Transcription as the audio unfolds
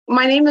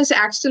My name is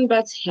Axton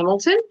Beth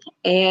Hamilton,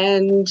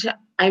 and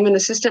I'm an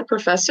assistant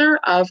professor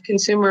of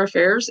consumer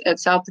affairs at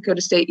South Dakota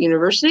State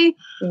University,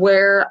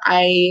 where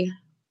I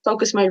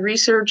focus my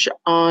research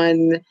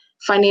on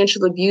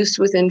financial abuse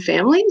within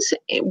families,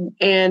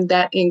 and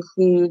that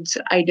includes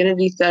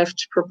identity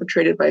theft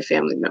perpetrated by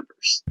family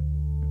members.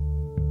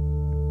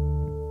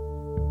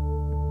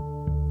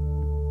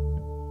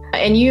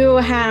 And you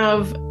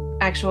have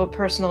actual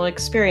personal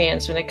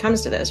experience when it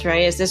comes to this,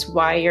 right? Is this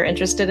why you're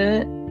interested in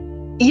it?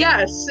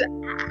 Yes.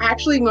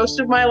 Actually, most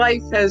of my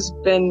life has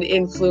been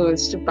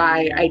influenced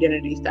by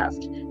identity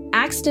theft.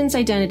 Axton's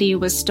identity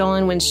was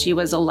stolen when she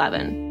was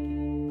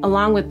 11,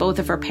 along with both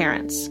of her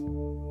parents.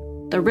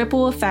 The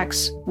ripple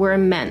effects were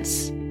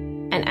immense,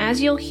 and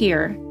as you'll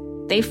hear,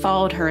 they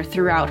followed her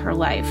throughout her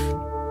life.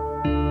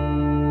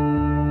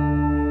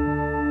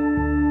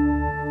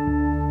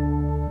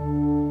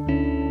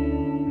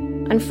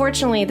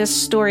 Unfortunately, this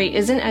story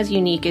isn't as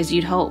unique as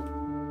you'd hope.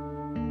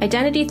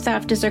 Identity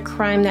theft is a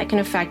crime that can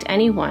affect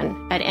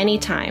anyone at any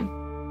time,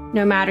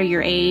 no matter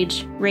your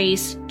age,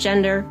 race,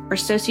 gender, or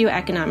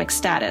socioeconomic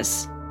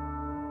status.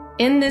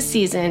 In this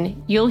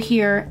season, you'll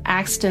hear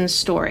Axton's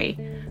story,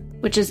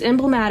 which is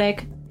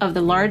emblematic of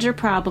the larger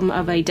problem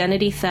of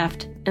identity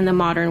theft in the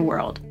modern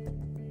world.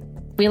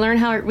 We learn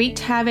how it wreaked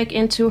havoc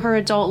into her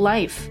adult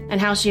life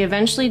and how she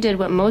eventually did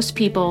what most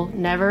people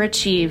never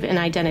achieve in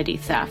identity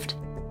theft.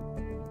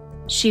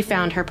 She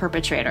found her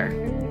perpetrator.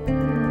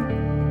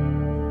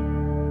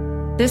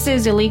 This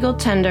is Illegal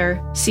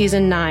Tender,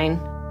 Season 9.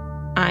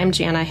 I'm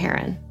Jana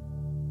Herron.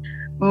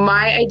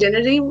 My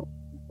identity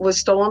was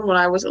stolen when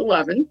I was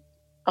 11,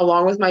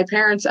 along with my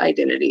parents'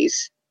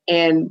 identities.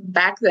 And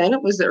back then,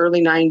 it was the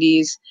early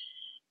 90s,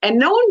 and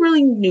no one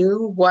really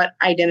knew what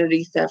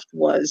identity theft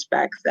was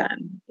back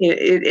then.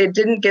 It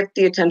didn't get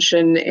the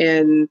attention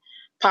in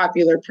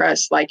popular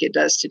press like it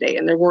does today,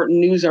 and there weren't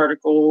news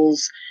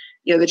articles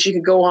that you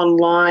could go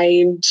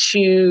online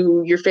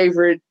to your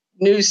favorite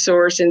news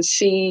source and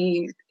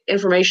see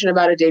information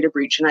about a data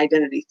breach and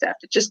identity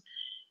theft. It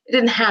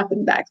didn't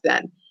happen back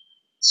then.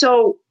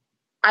 So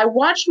I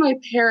watched my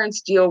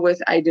parents deal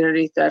with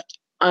identity theft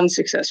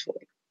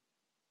unsuccessfully.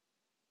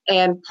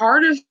 And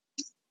part of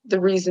the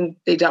reason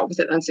they dealt with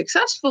it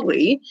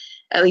unsuccessfully,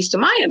 at least to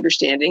my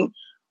understanding,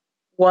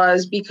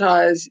 was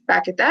because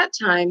back at that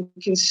time,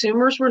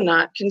 consumers were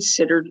not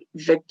considered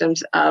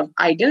victims of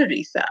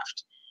identity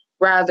theft.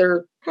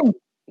 Rather,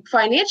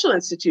 financial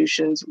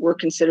institutions were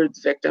considered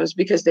the victims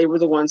because they were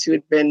the ones who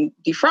had been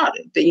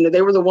defrauded.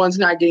 They were the ones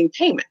not getting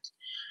payment.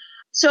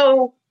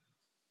 So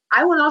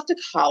I went off to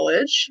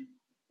college,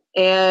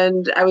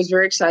 and I was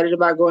very excited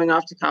about going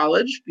off to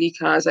college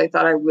because I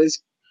thought I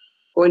was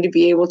going to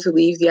be able to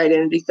leave the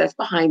identity theft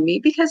behind me.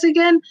 Because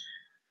again,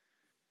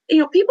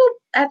 people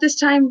at this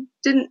time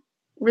didn't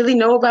really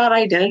know about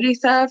identity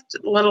theft,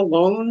 let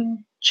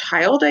alone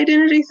child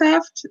identity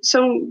theft.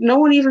 So no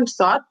one even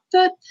thought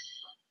that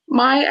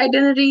my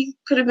identity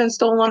could have been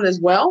stolen as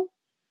well.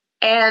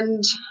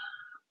 And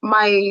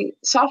my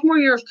sophomore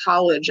year of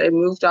college, I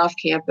moved off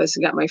campus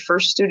and got my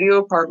first studio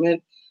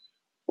apartment.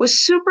 Was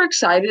super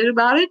excited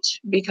about it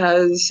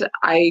because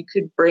I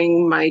could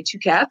bring my 2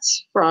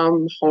 cats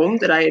from home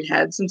that I had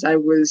had since I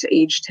was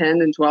age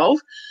 10 and 12.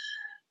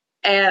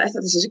 And I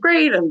thought, this is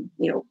great. I'm,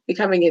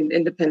 becoming an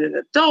independent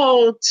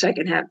adult. I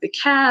can have the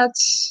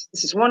cats.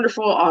 This is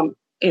wonderful. I'm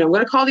going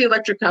to call the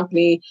electric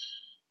company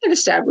and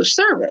establish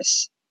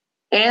service.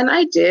 And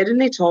I did, and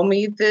they told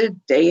me the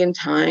day and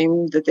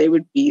time that they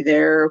would be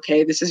there.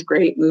 Okay, this is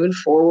great, moving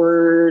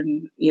forward.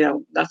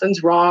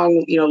 Nothing's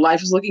wrong.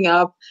 Life is looking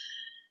up.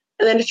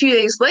 And then a few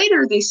days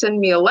later, they send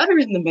me a letter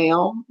in the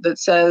mail that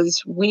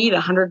says, we need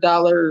a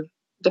 $100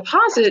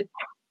 deposit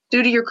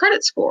due to your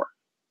credit score.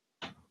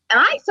 And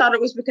I thought it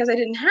was because I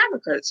didn't have a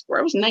credit score.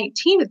 I was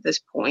 19 at this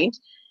point.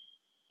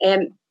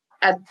 And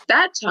at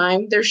that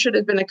time, there should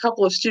have been a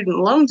couple of student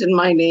loans in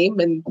my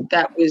name, and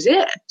that was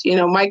it.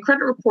 My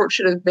credit report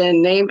should have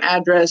been name,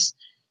 address,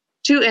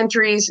 2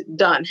 entries,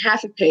 done,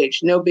 half a page,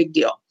 no big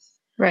deal.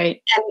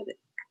 Right. And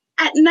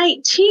at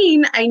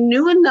 19, I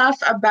knew enough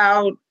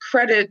about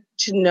credit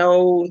to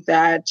know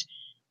that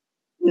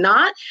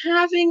not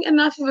having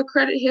enough of a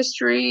credit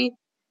history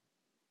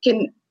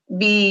can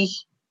be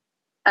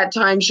at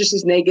times just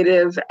as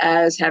negative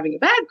as having a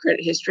bad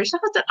credit history. So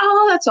I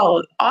thought, that's all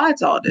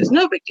it is,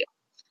 no big deal.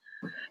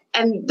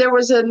 And there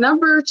was a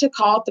number to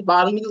call at the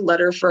bottom of the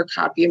letter for a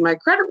copy of my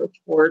credit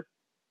report.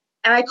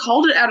 And I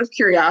called it out of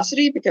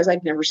curiosity because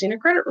I'd never seen a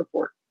credit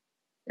report.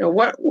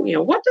 What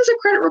does a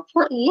credit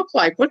report look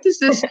like? What does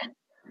this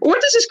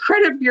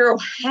credit bureau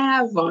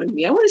have on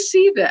me? I want to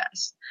see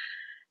this.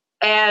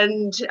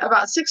 And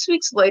about 6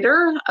 weeks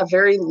later, a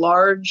very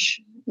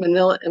large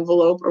manila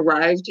envelope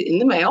arrived in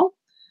the mail.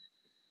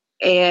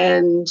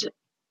 And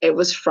it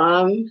was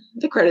from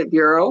the credit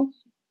bureau.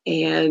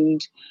 And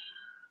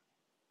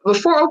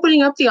before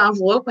opening up the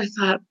envelope, I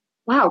thought,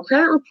 wow,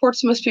 credit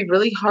reports must be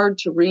really hard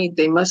to read.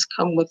 They must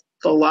come with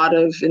a lot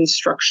of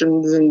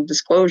instructions and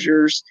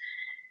disclosures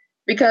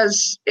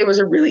because it was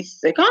a really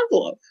thick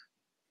envelope.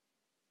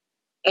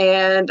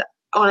 And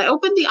when I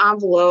opened the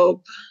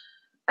envelope,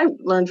 I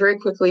learned very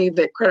quickly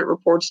that credit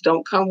reports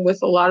don't come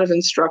with a lot of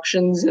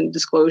instructions and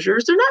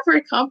disclosures. They're not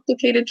very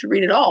complicated to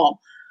read at all,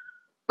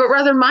 but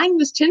rather mine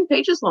was 10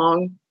 pages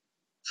long,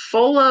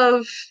 full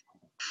of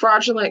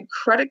fraudulent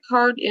credit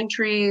card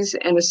entries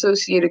and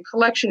associated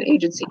collection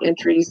agency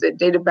entries that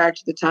dated back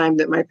to the time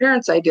that my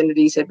parents'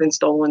 identities had been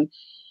stolen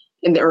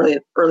in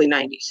the early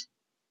 90s.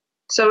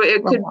 So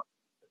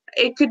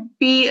it could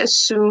be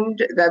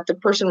assumed that the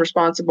person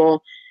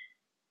responsible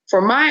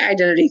for my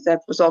identity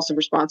theft was also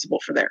responsible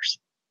for theirs.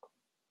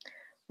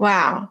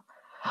 Wow.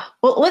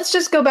 Well, let's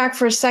just go back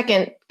for a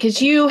second,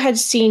 because you had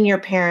seen your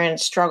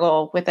parents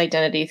struggle with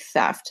identity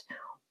theft.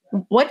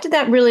 What did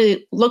that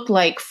really look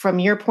like from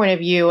your point of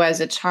view as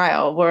a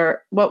child?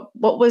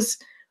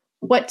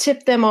 What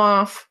tipped them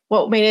off?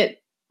 What made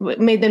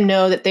them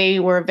know that they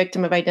were a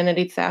victim of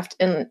identity theft?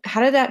 And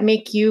how did that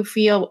make you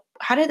feel?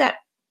 How did that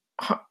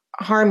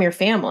harm your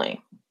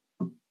family?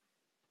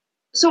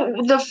 So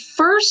the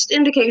first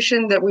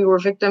indication that we were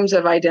victims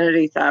of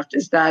identity theft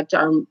is that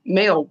our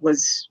mail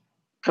was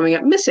coming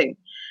up missing.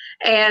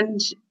 And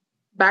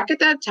back at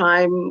that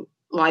time,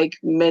 like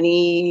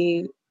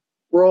many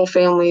rural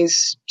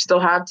families still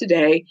have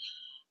today,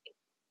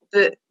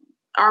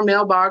 our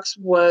mailbox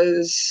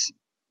was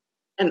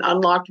an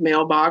unlocked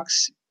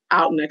mailbox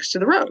out next to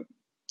the road.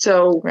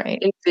 So Right.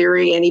 in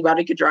theory,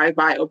 anybody could drive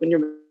by, open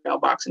your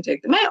mailbox, and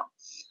take the mail.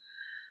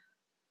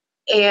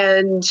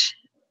 And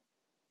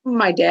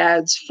my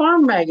dad's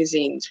farm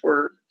magazines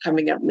were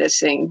coming up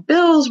missing.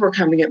 Bills were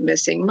coming up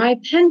missing. My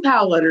pen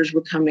pal letters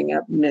were coming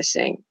up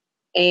missing.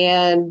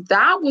 And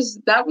that was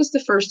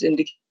the first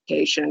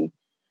indication.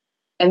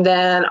 And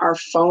then our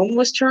phone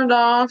was turned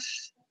off.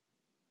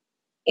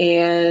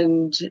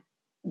 And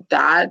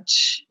that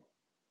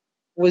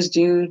was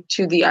due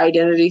to the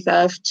identity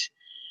theft.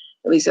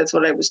 At least that's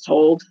what I was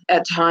told.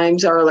 At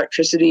times, our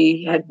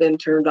electricity had been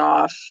turned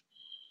off.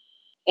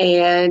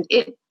 And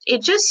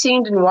it just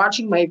seemed, in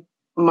watching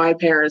my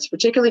parents,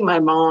 particularly my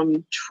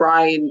mom,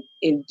 try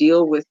and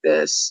deal with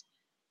this,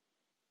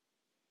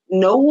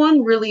 no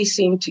one really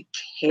seemed to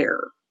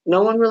care.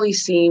 No one really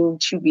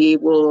seemed to be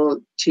able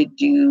to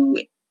do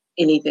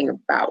anything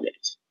about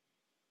it.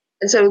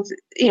 And so,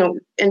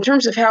 in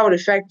terms of how it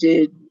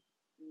affected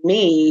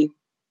me,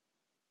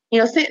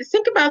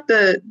 think about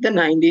the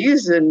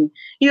 90s, and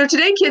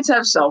today kids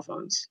have cell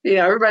phones.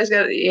 Everybody's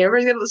got a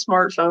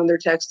smartphone. They're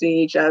texting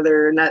each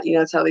other, and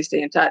that's how they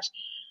stay in touch.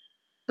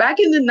 Back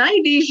in the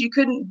 90s, you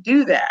couldn't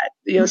do that.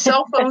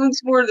 Cell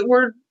phones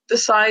were the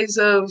size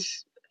of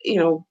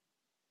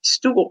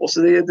stools.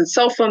 So the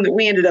cell phone that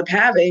we ended up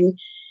having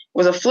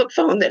was a flip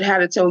phone that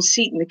had its own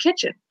seat in the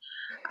kitchen.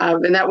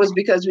 And that was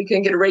because we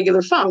couldn't get a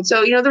regular phone.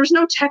 So, there was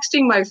no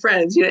texting my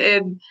friends,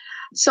 and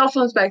cell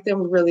phones back then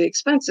were really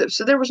expensive.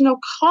 So there was no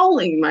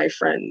calling my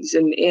friends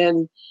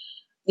and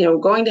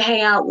going to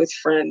hang out with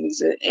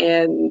friends.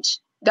 And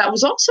that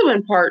was also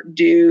in part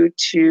due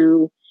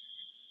to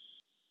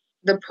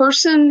the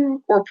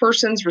person or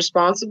persons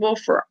responsible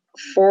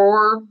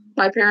for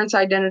my parents'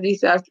 identity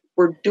theft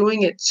were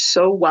doing it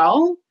so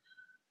well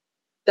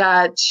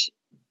that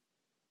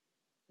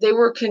they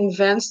were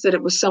convinced that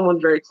it was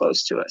someone very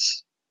close to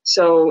us.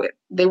 So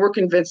they were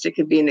convinced it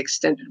could be an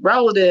extended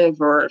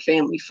relative or a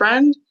family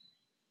friend.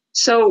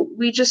 So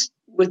we just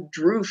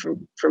withdrew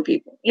from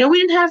people.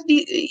 We didn't have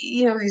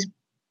these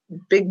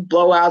big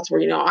blowouts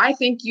where, I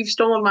think you've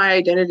stolen my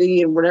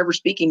identity and we're never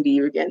speaking to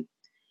you again.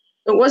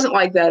 It wasn't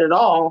like that at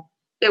all.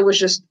 It was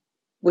just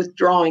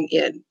withdrawing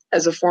in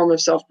as a form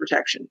of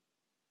self-protection.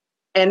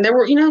 And there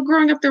were,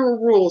 growing up, there were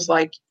rules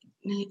like,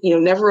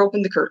 never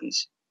open the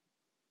curtains,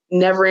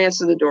 never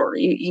answer the door,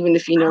 even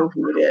if you know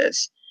who it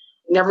is,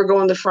 never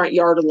go in the front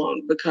yard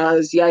alone,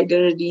 because the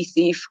identity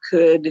thief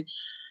could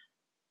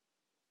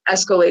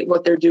escalate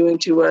what they're doing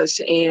to us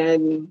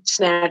and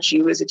snatch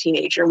you as a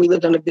teenager. And we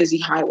lived on a busy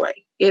highway.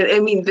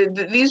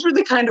 These were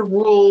the kind of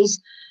rules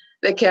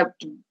that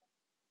kept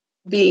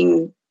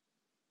being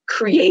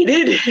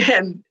created,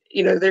 and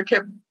there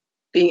kept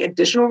being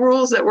additional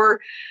rules that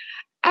were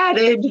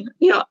added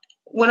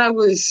when I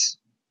was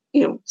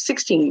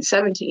 16,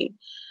 17.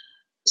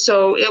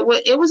 So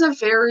it was a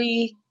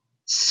very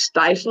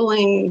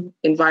stifling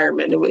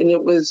environment, and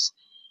it was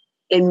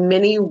in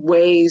many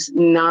ways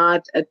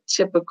not a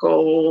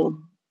typical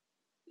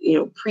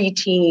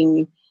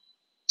preteen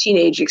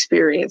teenage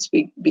experience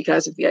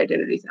because of the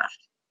identity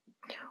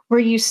theft. Were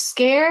you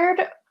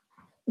scared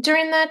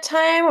during that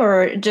time,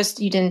 or just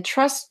you didn't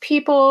trust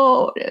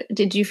people?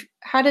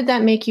 How did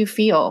that make you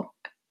feel?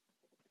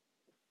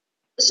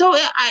 So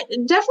I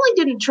definitely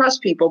didn't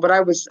trust people, but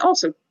I was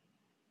also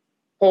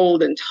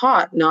told and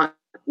taught not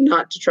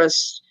to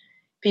trust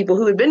people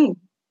who had been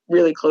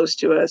really close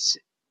to us.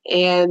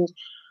 And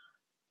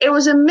it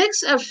was a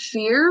mix of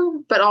fear,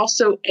 but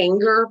also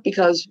anger,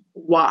 because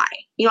why?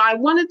 I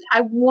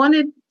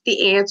wanted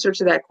the answer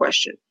to that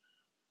question.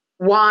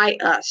 Why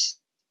us?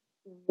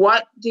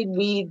 What did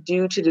we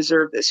do to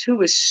deserve this? Who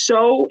was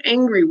so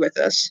angry with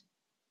us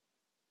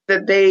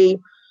that they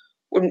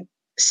would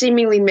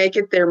seemingly make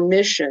it their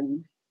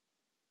mission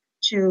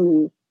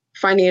to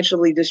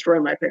financially destroy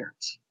my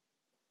parents?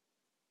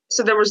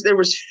 So there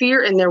was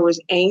fear and there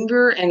was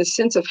anger and a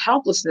sense of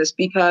helplessness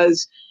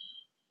because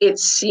it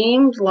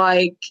seemed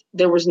like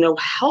there was no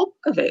help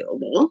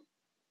available.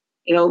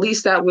 At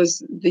least that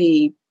was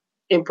the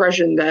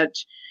impression that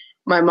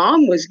my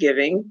mom was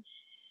giving.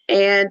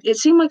 And it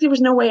seemed like there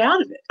was no way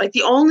out of it. Like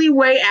the only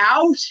way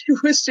out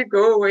was to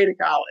go away to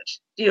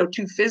college,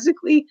 to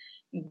physically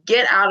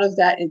get out of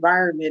that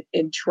environment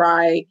and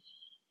try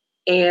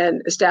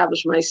and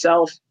establish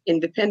myself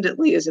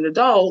independently as an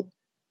adult.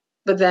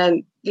 But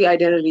then the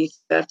identity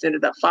theft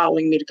ended up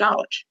following me to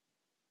college.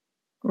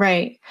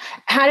 Right.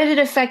 How did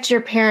it affect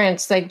your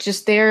parents, like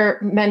just their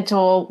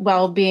mental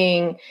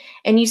well-being?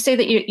 And you say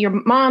that your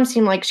mom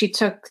seemed like she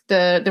took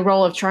the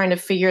role of trying to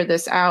figure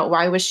this out.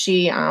 Why was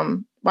she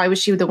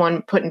the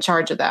one put in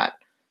charge of that?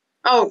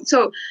 Oh,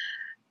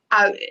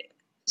 uh,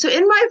 so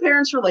in my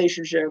parents'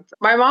 relationship,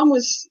 my mom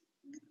was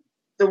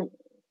the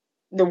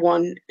the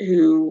one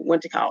who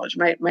went to college.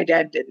 My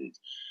dad didn't,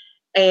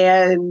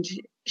 and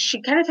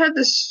she kind of had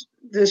this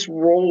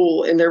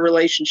role in their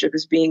relationship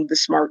as being the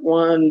smart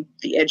one,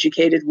 the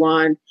educated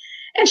one,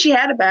 and she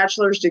had a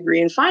bachelor's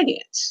degree in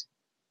finance.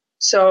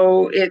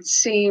 So it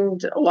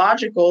seemed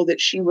logical that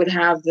she would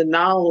have the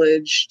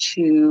knowledge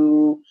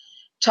to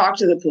talk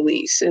to the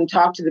police and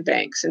talk to the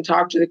banks and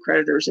talk to the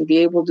creditors and be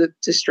able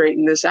to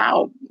straighten this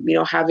out,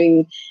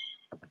 having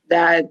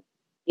that,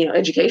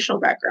 educational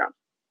background.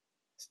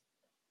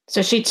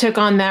 So she took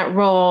on that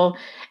role.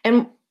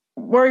 And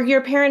were your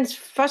parents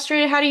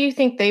frustrated? How do you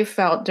think they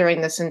felt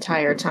during this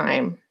entire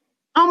time?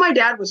 Oh, my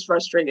dad was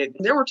frustrated.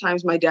 There were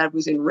times my dad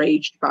was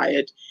enraged by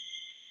it.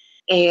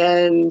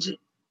 And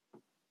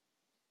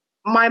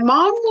my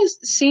mom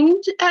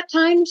seemed at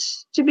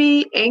times to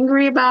be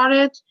angry about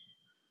it.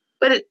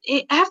 But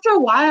after a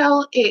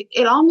while,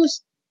 it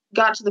almost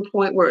got to the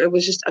point where it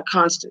was just a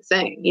constant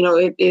thing.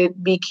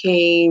 It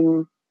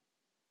became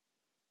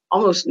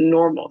almost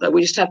normal that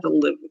we just have to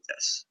live with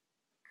this.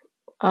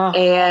 Oh,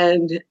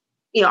 And,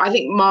 I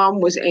think mom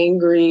was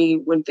angry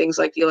when things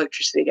like the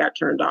electricity got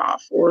turned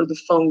off or the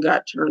phone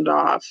got turned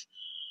off.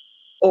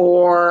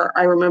 Or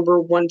I remember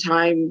one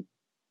time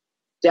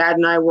dad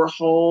and I were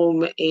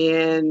home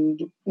and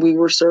we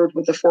were served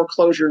with a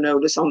foreclosure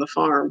notice on the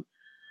farm.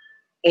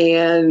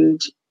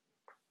 And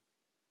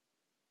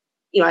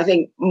I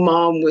think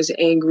mom was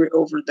angry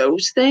over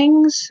those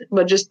things,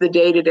 but just the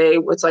day to day,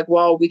 it's like,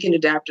 well, we can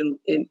adapt and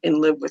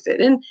live with it.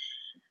 And,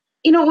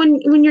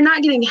 when you're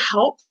not getting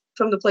help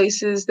from the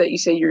places that you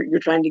say you're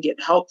trying to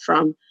get help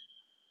from,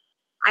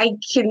 I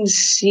can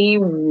see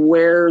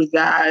where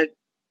that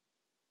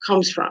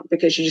comes from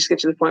because you just get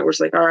to the point where it's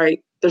like, all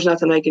right, there's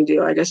nothing I can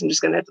do. I guess I'm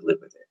just going to have to live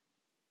with it.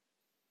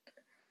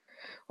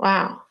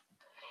 wow.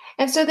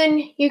 And so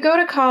then you go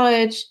to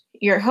college,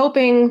 you're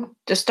hoping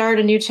to start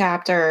a new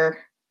chapter,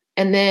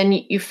 and then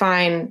you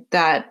find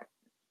that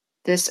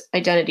this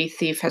identity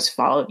thief has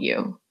followed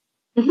you.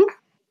 Mm-hmm.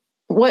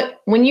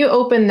 When you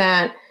open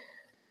that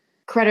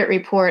credit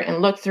report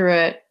and look through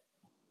it,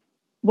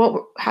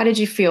 how did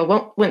you feel?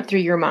 What went through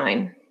your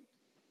mind?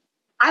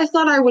 I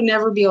thought I would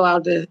never be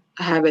allowed to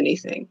have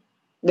anything.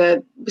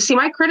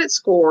 My credit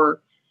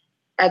score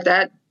at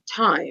that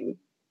time,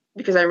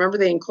 because I remember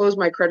they enclosed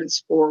my credit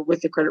score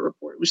with the credit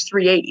report, it was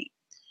 380.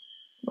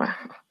 Wow.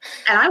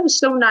 And I was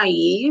so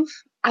naive.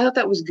 I thought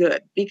that was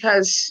good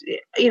because,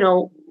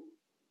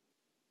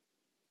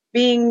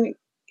 being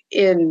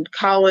in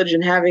college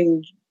and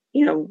having,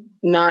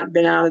 not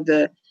been out of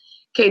the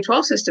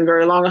K-12 system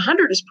very long,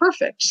 100 is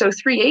perfect. So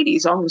 380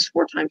 is almost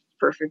 4 times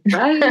perfect. But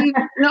I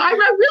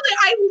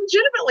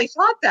legitimately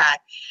thought that.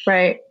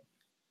 Right.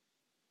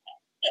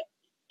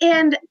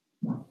 And,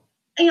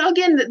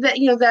 again,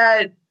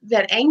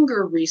 that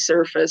anger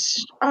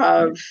resurfaced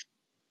of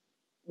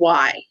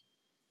why?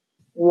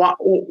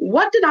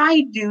 What did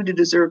I do to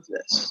deserve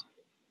this?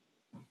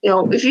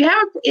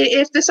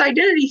 If this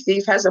identity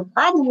thief has a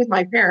problem with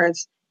my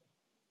parents,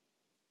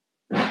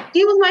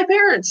 deal with my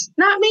parents,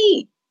 not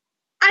me.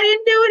 I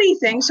didn't do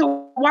anything.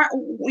 So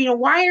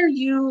why are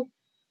you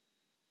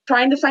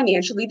trying to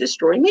financially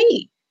destroy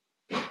me?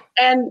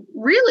 And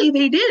really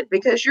they did,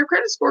 because your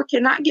credit score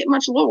cannot get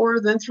much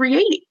lower than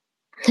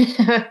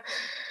 380.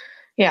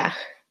 Yeah.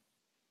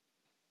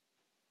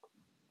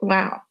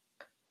 Wow.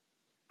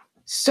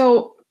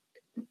 So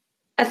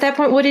at that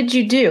point, what did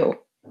you do?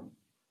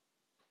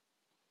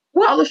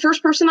 Well, the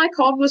first person I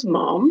called was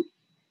mom,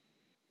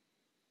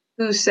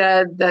 who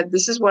said that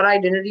this is what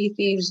identity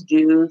thieves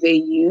do. They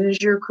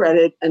use your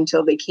credit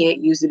until they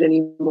can't use it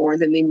anymore,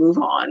 then they move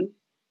on.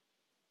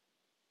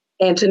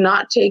 And to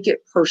not take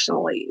it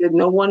personally, that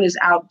no one is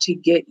out to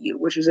get you,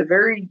 which is a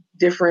very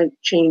different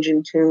change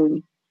in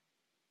tune,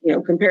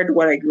 compared to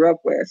what I grew up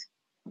with.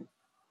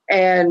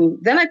 And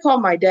then I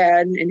called my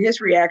dad, and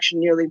his reaction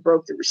nearly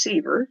broke the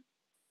receiver.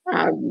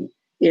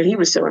 He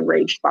was so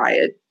enraged by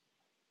it.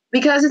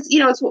 Because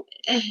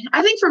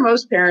I think for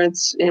most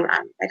parents, I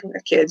don't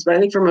have kids, but I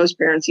think for most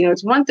parents,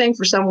 it's one thing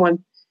for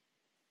someone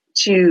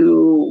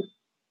to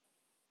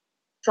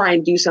try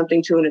and do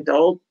something to an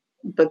adult,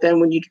 but then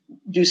when you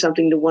do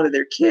something to one of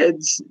their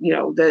kids,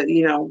 then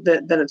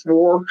it's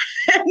war.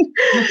 And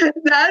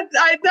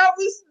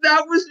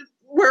that was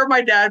where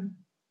my dad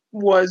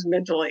was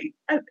mentally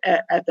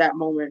at that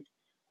moment.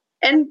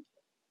 And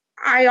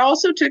I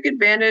also took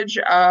advantage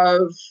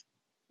of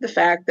the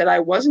fact that I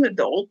was an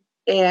adult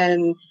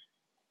and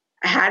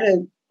had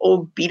an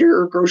old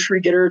beater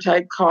grocery getter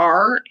type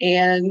car,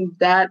 and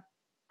that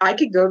I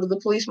could go to the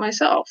police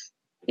myself.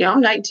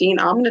 I'm 19,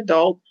 I'm an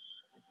adult,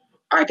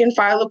 I can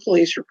file a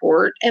police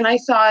report. And I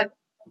thought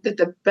that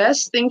the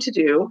best thing to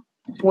do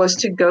was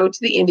to go to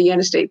the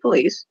Indiana State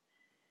Police,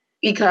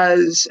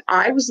 because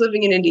I was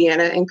living in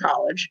Indiana in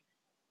college.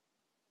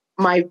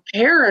 My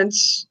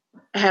parents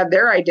had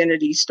their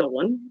identity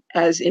stolen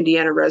as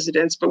Indiana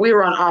residents, but we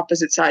were on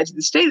opposite sides of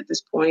the state at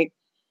this point.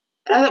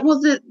 And I thought, well,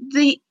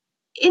 the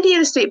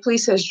Indiana State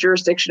Police has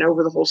jurisdiction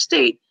over the whole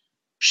state.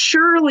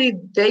 Surely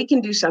they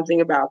can do something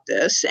about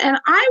this. And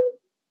I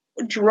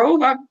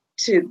drove up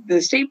to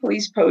the state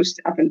police post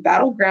up in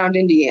Battleground,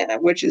 Indiana,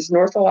 which is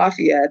north of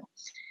Lafayette.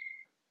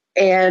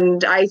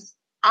 And I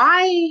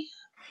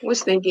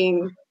was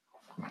thinking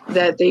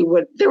that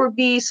there would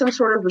be some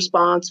sort of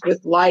response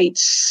with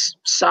lights,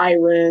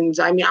 sirens.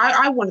 I mean,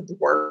 I wanted the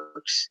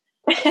works.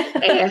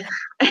 and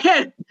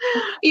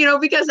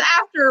because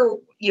after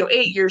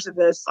 8 years of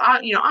this,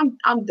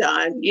 I'm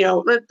done.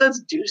 Let's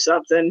do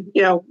something.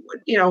 You're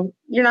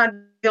not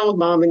dealing with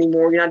mom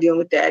anymore. You're not dealing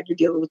with dad. You're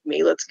dealing with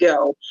me. Let's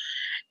go.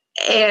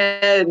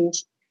 And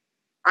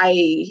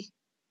I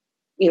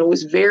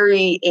was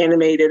very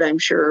animated, I'm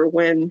sure,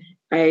 when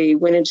I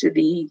went into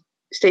the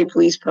state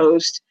police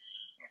post,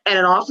 and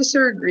an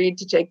officer agreed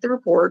to take the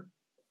report.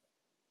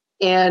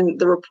 And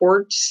the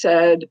report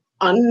said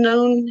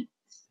unknown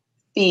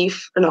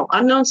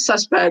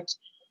suspect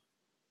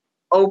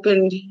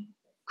opened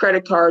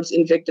credit cards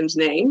in victim's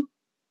name.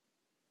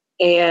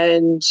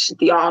 And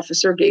the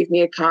officer gave me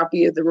a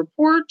copy of the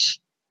report,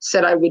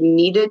 said I would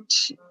need it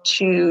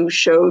to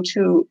show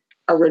to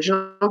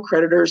original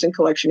creditors and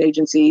collection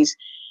agencies,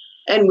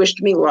 and wished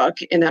me luck.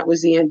 And that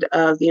was the end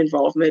of the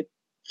involvement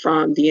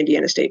from the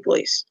Indiana State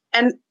Police.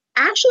 And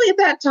actually at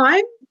that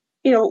time,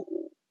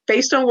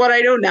 based on what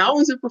I know now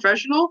as a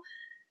professional,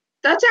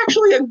 that's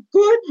actually a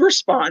good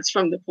response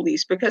from the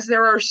police, because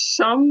there are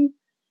some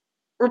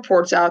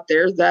reports out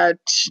there that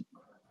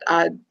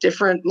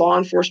different law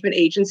enforcement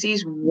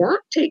agencies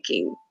weren't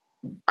taking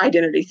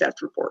identity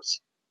theft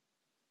reports.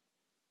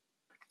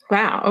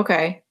 Wow.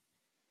 Okay.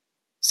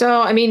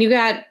 So, I mean, you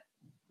got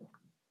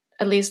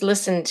at least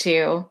listened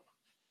to,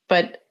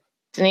 but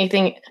did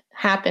anything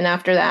happen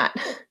after that?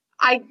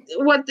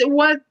 What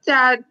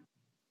that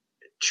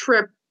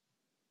trip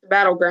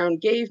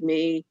Battleground gave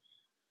me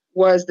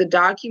was the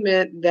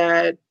document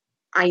that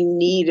I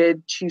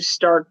needed to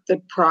start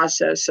the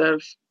process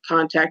of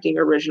contacting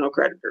original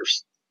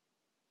creditors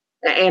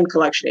and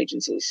collection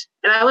agencies.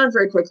 And I learned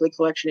very quickly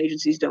collection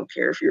agencies don't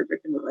care if you're a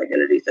victim of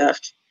identity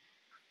theft,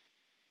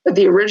 but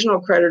the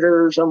original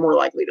creditors are more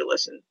likely to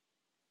listen.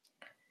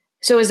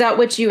 So is that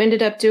what you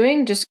ended up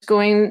doing? Just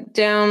going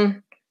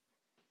down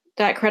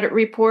that credit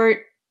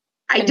report?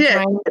 I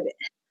did.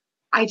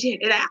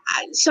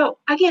 And so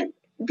again,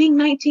 being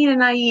 19 and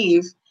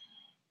naive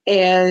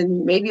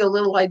and maybe a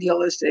little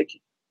idealistic,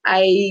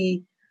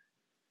 I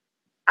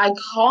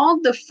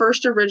called the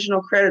first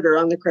original creditor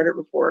on the credit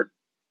report,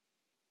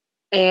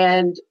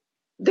 and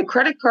the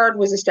credit card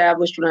was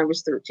established when I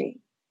was 13.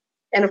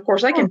 And of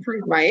course I can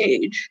prove my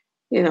age,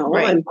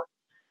 Right. And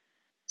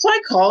so I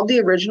called the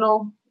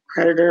original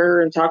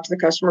creditor and talked to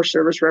the customer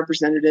service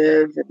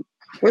representative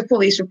with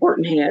police report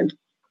in hand.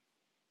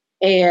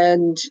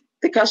 And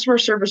the customer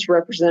service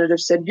representative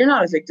said, "You're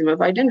not a victim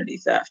of identity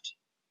theft."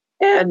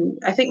 And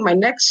I think my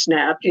neck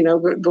snapped,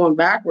 going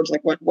backwards,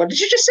 like, what did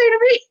you just say to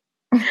me?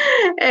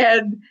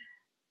 And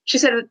she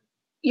said,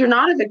 "You're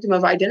not a victim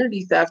of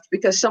identity theft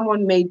because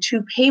someone made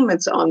 2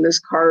 payments on this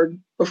card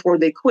before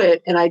they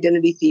quit, and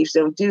identity thieves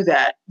don't do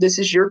that. This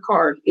is your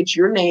card. It's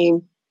your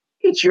name.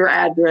 It's your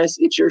address.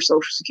 It's your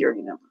social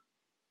security number."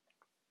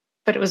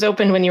 But it was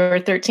open when you were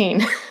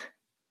 13.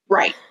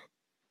 Right.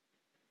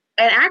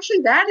 And actually,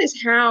 that is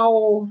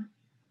how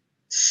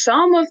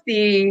some of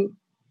the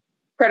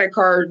credit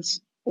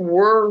cards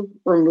were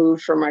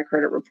removed from my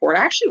credit report.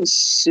 I actually was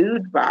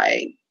sued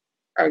by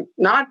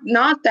not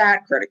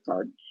that credit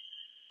card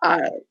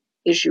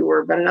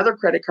issuer, but another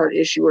credit card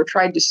issuer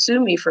tried to sue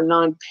me for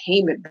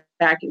non-payment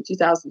back in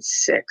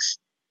 2006.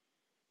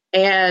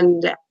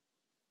 And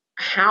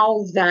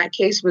how that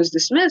case was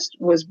dismissed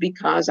was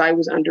because I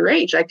was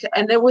underage.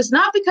 And it was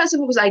not because it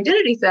was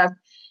identity theft.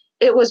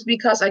 It was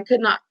because I could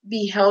not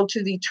be held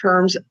to the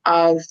terms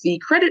of the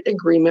credit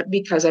agreement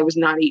because I was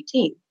not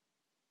 18.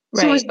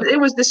 Right. So it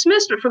was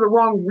dismissed, but for the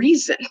wrong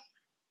reason.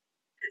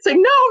 It's like,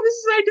 no, this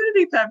is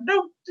identity theft.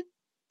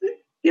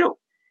 No,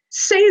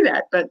 say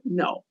that, but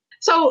no.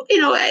 So,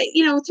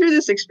 through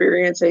this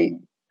experience,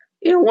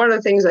 one of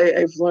the things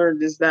I've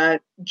learned is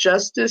that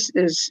justice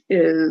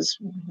is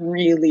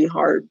really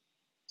hard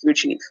to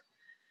achieve.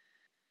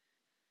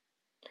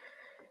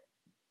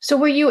 So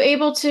were you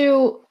able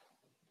to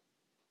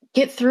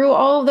get through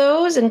all of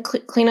those and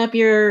clean up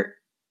your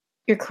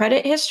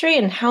credit history?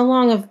 And how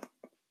long of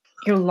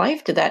your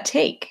life did that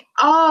take?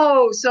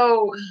 Oh,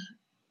 so,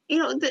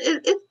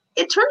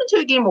 it turned into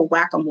a game of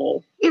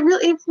whack-a-mole. It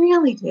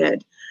really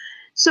did.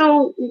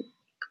 So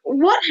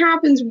what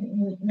happens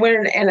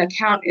when an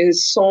account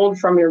is sold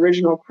from the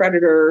original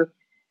creditor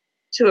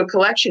to a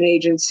collection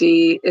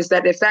agency is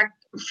that if that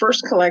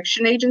first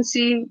collection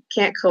agency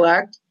can't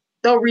collect,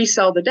 they'll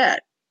resell the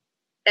debt.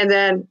 And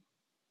then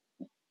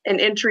an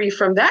entry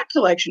from that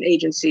collection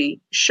agency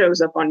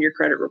shows up on your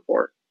credit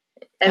report.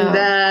 And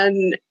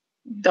then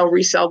they'll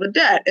resell the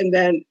debt, and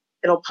then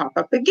it'll pop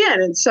up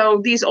again. And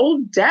so these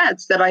old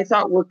debts that I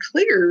thought were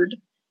cleared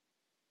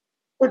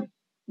would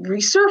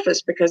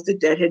resurface because the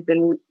debt had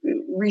been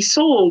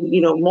resold,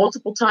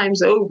 multiple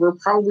times over,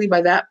 probably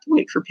by that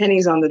point for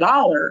pennies on the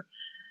dollar.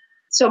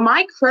 So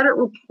my credit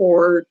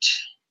report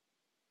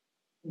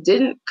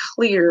didn't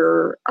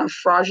clear of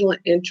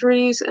fraudulent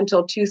entries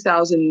until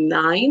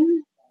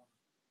 2009.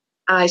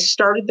 I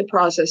started the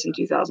process in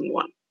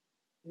 2001.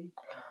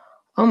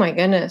 Oh my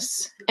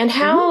goodness. And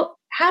how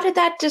did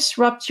that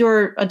disrupt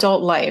your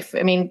adult life?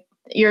 I mean,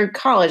 your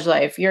college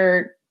life,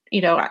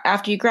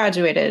 after you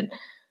graduated?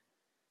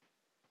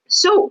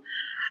 So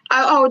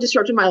I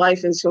disrupted my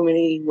life in so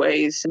many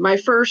ways. My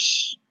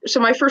first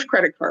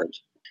credit card.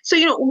 So,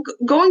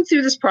 going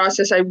through this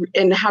process,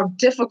 and how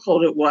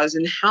difficult it was,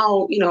 and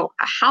how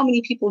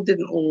many people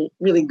didn't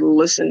really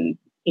listen,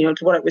 to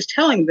what I was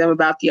telling them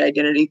about the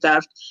identity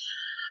theft.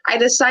 I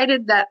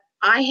decided that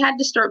I had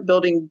to start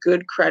building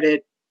good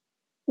credit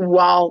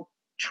while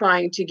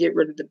trying to get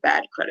rid of the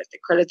bad credit, the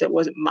credit that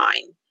wasn't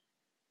mine.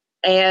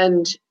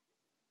 And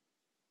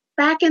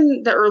back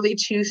in the early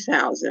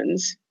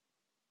 2000s,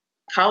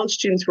 college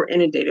students were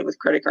inundated with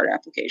credit card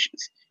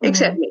applications,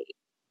 except me,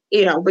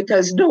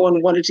 because no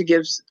one wanted to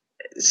give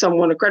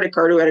someone a credit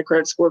card who had a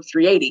credit score of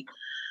 380.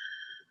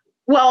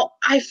 Well,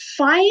 I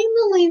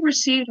finally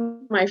received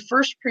my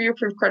first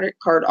pre-approved credit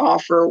card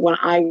offer when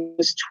I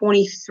was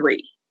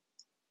 23.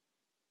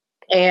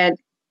 And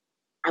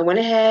I went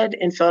ahead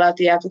and filled out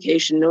the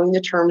application knowing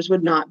the terms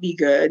would not be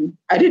good.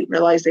 I didn't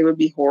realize they would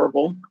be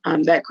horrible.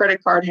 That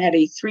credit card had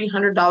a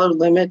 $300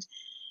 limit,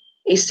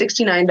 a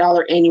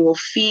 $69 annual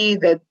fee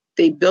that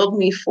they billed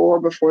me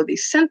for before they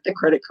sent the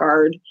credit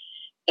card,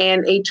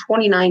 and a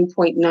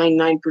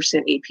 29.99%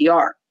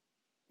 APR.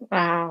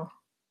 Wow.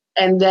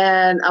 And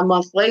then a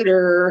month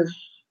later,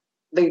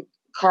 the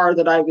car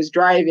that I was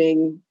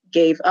driving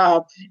gave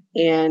up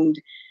and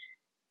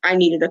I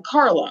needed a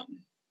car loan.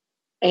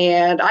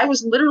 And I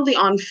was literally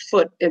on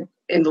foot in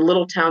the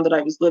little town that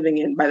I was living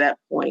in by that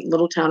point,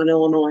 little town in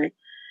Illinois.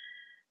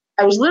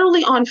 I was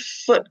literally on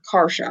foot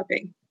car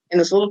shopping in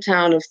this little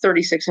town of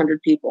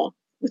 3,600 people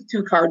with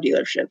 2 car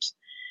dealerships.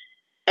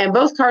 And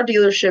both car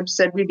dealerships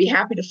said, we'd be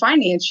happy to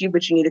finance you,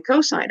 but you need a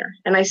cosigner.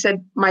 And I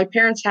said, my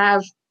parents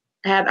have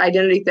had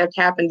identity theft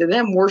happen to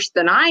them worse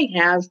than I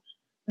have.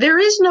 There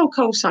is no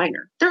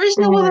cosigner. There is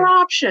no other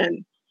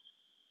option.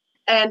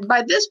 And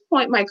by this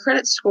point, my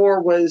credit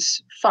score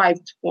was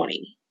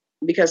 520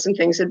 because some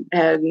things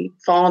had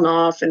fallen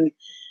off. And,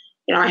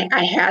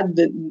 I had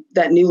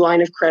that new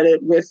line of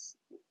credit with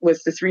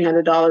the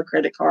 $300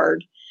 credit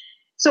card.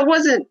 So it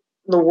wasn't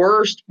the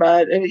worst,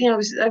 but, I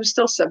was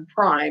still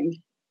subprime.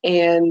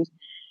 And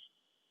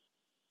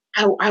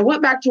I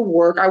went back to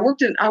work. I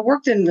worked in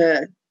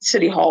the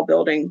city hall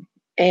building,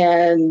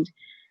 and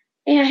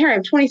here I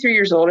am, 23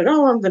 years old. I don't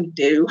know what I'm going to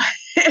do.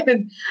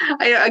 And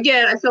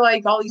I feel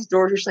like all these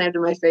doors are slammed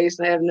in my face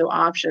and I have no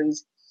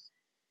options.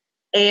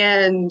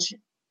 And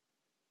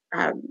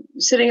I'm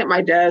sitting at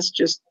my desk,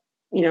 just,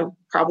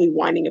 probably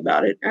whining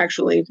about it,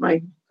 actually,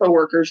 my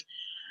coworkers.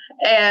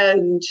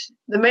 And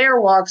the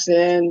mayor walks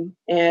in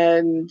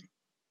and,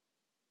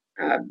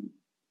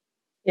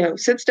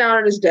 sits down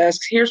at his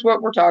desk. Here's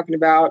what we're talking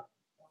about.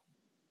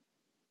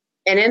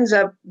 And ends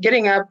up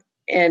getting up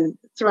and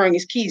throwing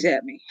his keys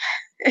at me.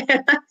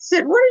 And I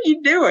said, what are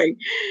you doing?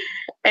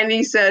 And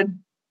he said,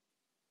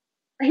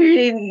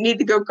 you need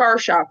to go car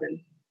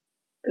shopping.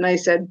 And I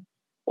said,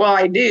 well,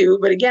 I do.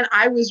 But again,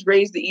 I was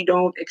raised that you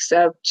don't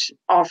accept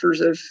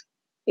offers of,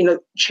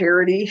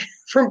 charity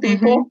from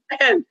people.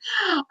 And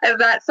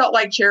that felt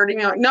like charity.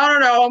 I'm like,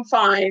 no, I'm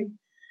fine.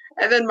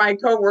 And then my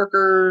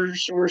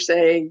coworkers were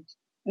saying,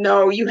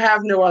 no, you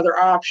have no other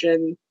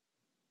option.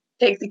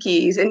 Take the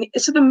keys. And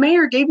so the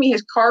mayor gave me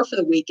his car for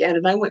the weekend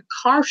and I went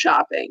car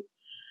shopping.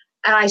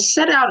 And I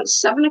set out at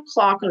 7:00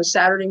 on a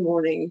Saturday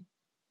morning,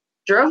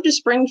 drove to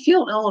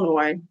Springfield,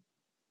 Illinois,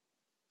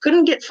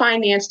 couldn't get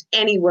financed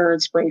anywhere in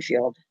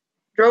Springfield,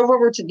 drove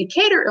over to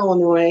Decatur,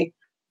 Illinois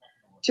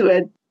to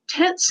a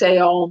tent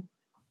sale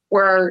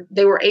where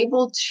they were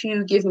able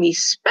to give me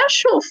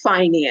special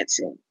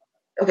financing.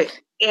 Okay.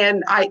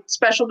 And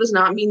special does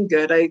not mean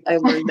good. I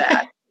learned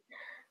that.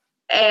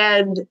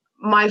 And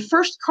my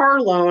first car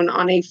loan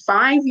on a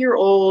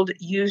 5-year-old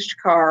used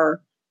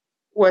car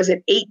was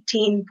at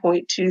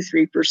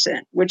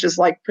 18.23%, which is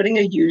like putting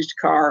a used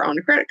car on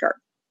a credit card.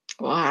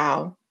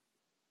 Wow.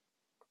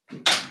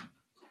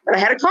 But I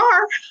had a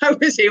car. I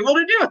was able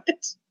to do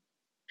it.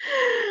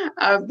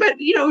 But,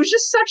 it was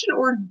just such an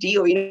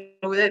ordeal.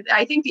 That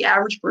I think the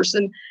average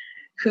person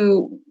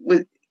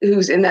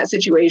who's in that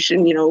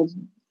situation,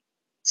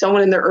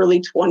 someone in their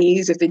early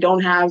 20s, if they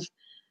don't have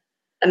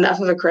enough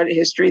of a credit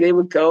history, they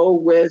would go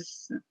with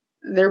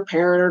their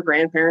parent or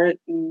grandparent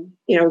and,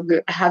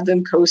 have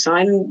them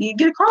co-sign and you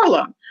get a car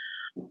loan.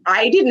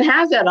 I didn't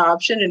have that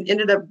option and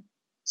ended up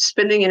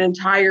spending an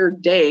entire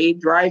day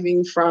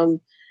driving from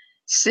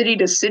city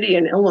to city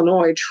in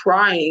Illinois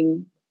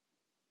trying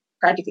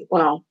practically,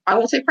 well, I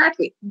won't say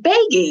practically,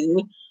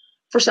 begging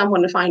for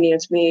someone to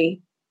finance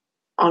me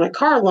on a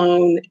car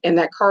loan. And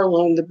that car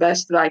loan, the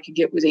best that I could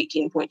get was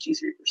 18.23%.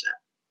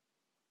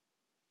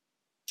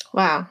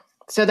 Wow.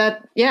 So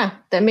that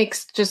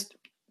makes just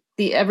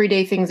the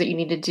everyday things that you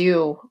need to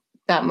do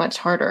that much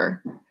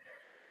harder.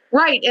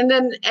 Right. And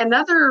then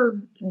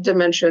another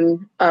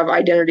dimension of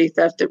identity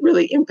theft that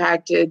really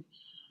impacted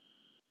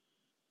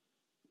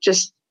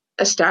just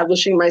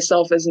establishing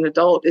myself as an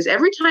adult is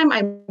every time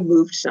I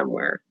moved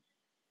somewhere,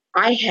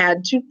 I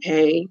had to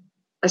pay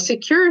a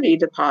security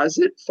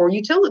deposit for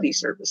utility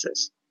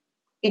services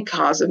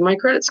because of my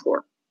credit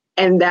score.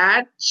 And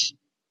that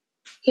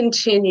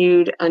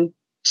continued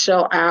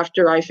until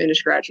after I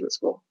finished graduate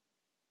school.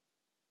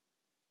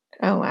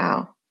 Oh,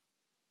 wow.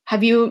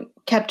 Have you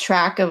kept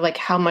track of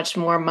how much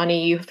more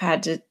money you've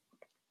had to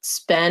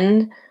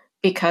spend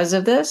because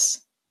of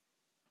this?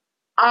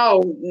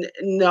 Oh,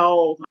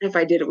 no. If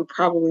I did, it would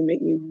probably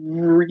make me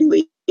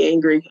really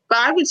angry. But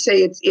I would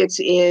say it's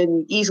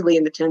easily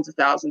in the tens of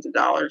thousands of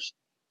dollars.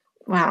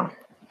 Wow.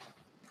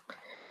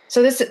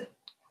 So this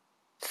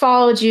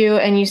followed you,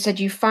 and you said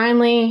you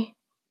finally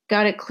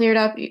got it cleared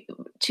up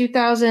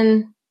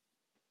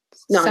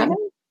 2007?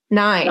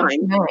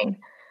 Nine.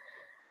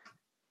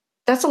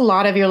 That's a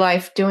lot of your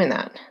life doing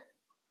that.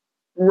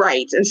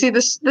 Right. And see,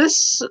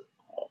 this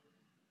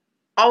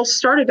all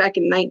started back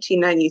in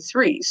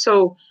 1993.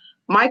 So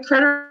my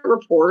credit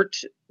report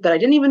that I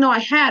didn't even know I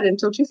had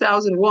until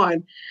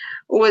 2001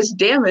 was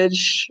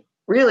damaged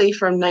really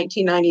from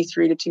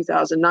 1993 to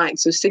 2009.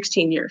 So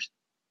 16 years.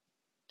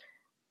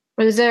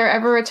 Was there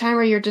ever a time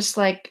where you're just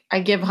like,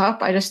 I give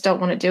up, I just don't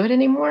want to do it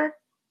anymore?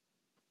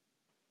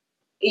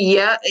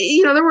 Yeah.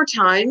 There were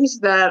times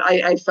that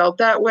I felt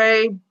that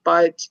way,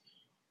 but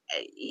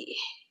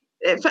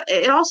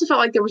it also felt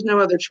like there was no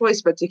other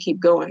choice but to keep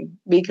going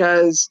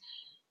because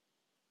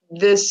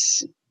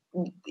this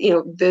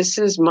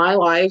is my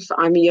life.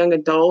 I'm a young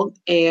adult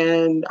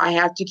and I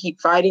have to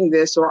keep fighting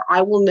this or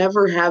I will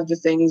never have the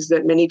things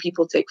that many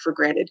people take for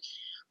granted,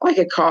 like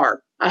a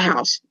car, a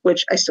house,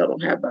 which I still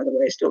don't have, by the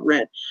way, I still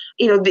rent.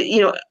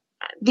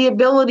 The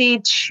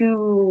ability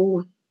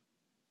to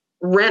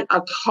rent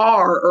a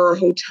car or a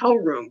hotel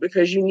room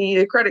because you need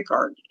a credit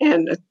card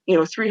and a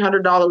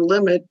 $300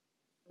 limit,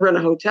 rent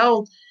a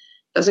hotel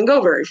doesn't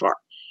go very far.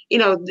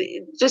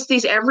 Just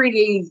these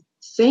everyday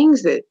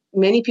things that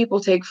many people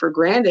take for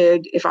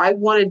granted. If I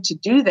wanted to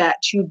do that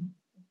to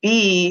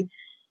be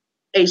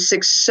a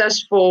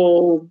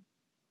successful,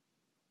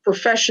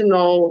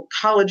 professional,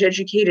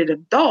 college-educated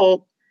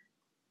adult,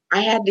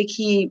 I had to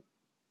keep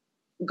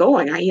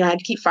going. I had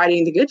to keep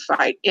fighting the good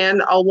fight.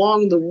 And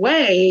along the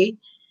way,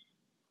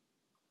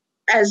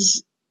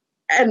 as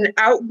an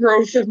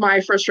outgrowth of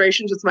my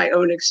frustrations with my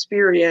own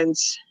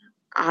experience,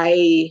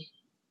 I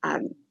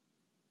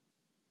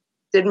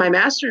did my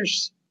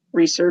master's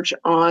research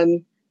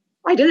on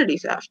identity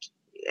theft.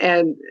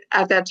 And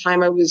at that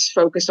time, I was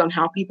focused on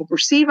how people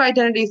perceive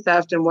identity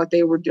theft and what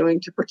they were doing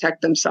to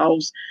protect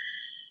themselves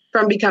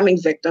from becoming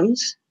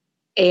victims.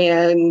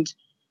 And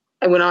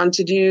I went on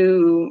to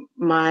do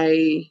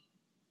my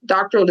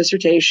doctoral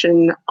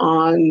dissertation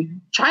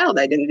on child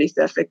identity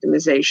theft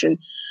victimization.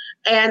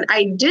 And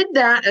I did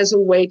that as a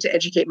way to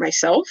educate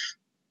myself,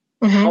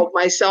 help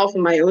myself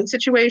in my own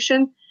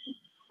situation.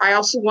 I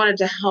also wanted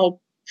to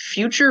help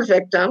future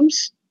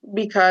victims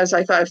because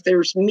I thought if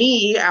there's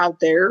me out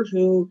there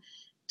who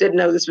didn't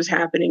know this was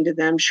happening to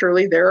them,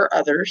 surely there are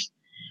others.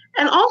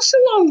 And also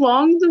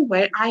along the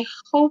way, I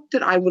hoped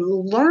that I would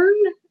learn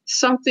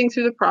something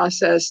through the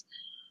process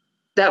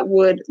that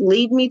would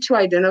lead me to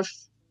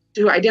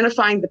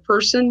identifying the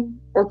person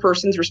or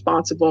persons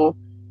responsible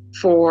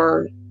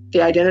for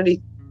the identity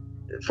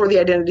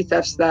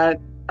thefts that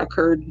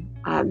occurred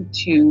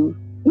to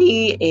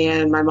me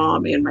and my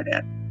mom and my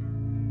dad.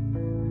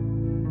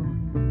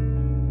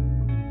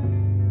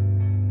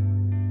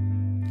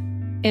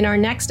 In our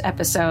next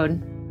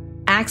episode,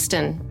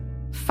 Axton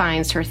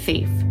finds her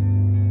thief.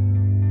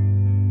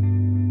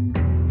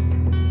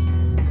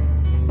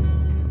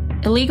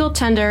 Illegal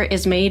Tender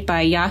is made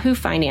by Yahoo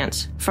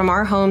Finance from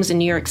our homes in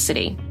New York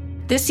City.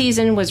 This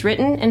season was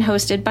written and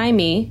hosted by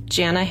me,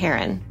 Jana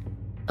Herron.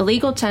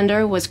 Illegal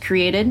Tender was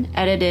created,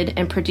 edited,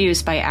 and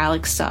produced by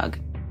Alex Sugg.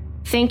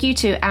 Thank you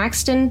to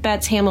Axton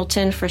Betts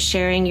Hamilton for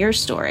sharing your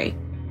story,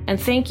 and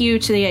thank you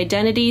to the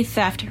Identity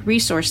Theft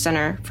Resource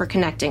Center for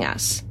connecting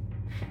us.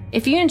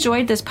 If you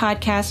enjoyed this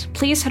podcast,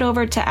 please head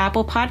over to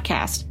Apple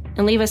Podcasts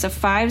and leave us a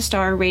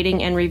 5-star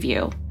rating and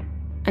review.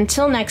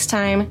 Until next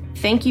time,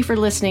 thank you for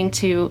listening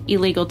to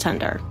Illegal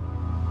Tender.